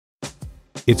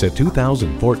It's a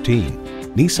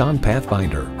 2014 Nissan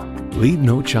Pathfinder. Leave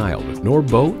no child, nor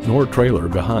boat, nor trailer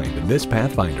behind in this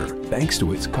Pathfinder, thanks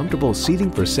to its comfortable seating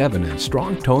for 7 and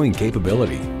strong towing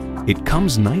capability. It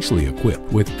comes nicely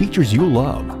equipped with features you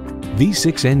love: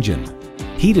 V6 engine,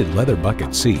 heated leather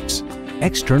bucket seats,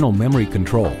 external memory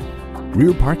control,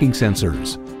 rear parking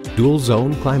sensors, dual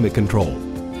zone climate control,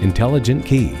 intelligent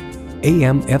key,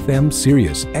 AM/FM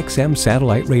Sirius XM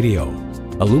satellite radio,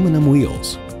 aluminum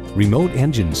wheels, remote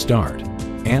engine start,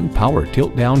 and power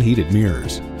tilt-down heated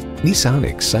mirrors. Nissan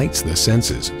excites the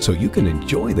senses so you can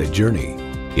enjoy the journey.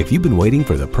 If you've been waiting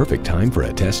for the perfect time for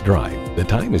a test drive, the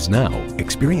time is now.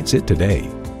 Experience it today.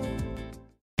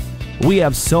 We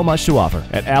have so much to offer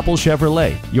at Apple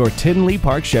Chevrolet, your Tinley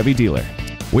Park Chevy dealer.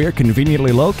 We're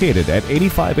conveniently located at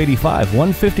 8585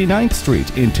 159th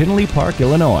Street in Tinley Park,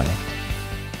 Illinois.